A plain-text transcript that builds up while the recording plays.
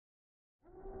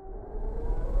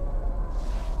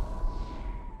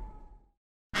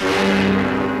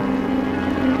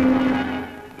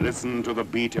Listen to the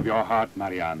beat of your heart,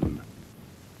 Marianne.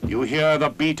 You hear the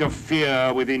beat of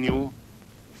fear within you?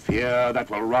 Fear that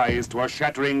will rise to a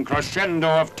shattering crescendo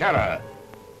of terror.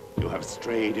 You have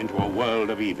strayed into a world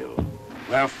of evil,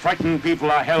 where frightened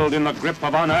people are held in the grip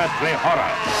of unearthly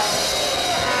horror.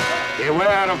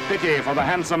 Beware of pity for the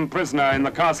handsome prisoner in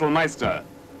the Castle Meister.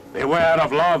 Beware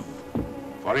of love,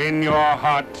 for in your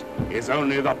heart is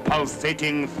only the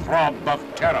pulsating throb of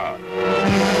terror.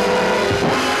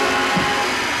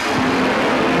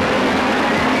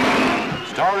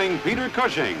 Starring Peter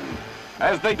Cushing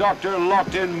as the Doctor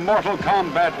locked in mortal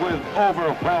combat with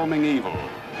overwhelming evil.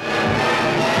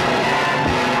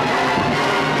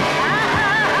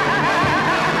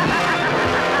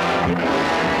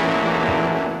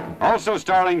 Also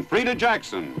starring Frida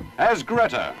Jackson as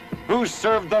Greta, who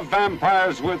served the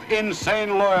vampires with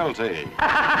insane loyalty.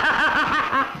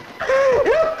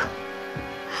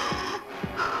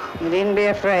 You needn't be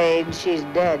afraid, she's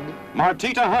dead.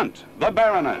 Martita Hunt, the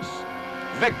Baroness,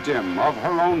 victim of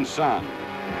her own son.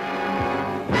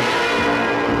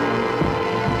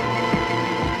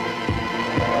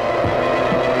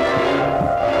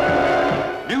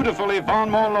 Beautiful Yvonne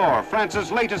Monlaur,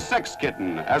 France's latest sex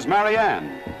kitten, as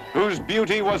Marianne, whose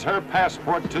beauty was her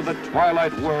passport to the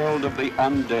twilight world of the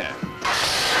undead.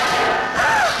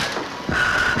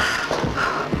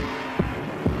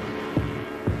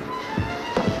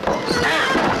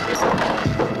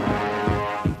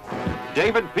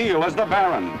 David Peel as the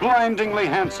Baron, blindingly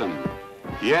handsome.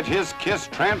 Yet his kiss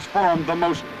transformed the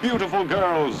most beautiful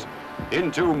girls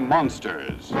into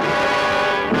monsters.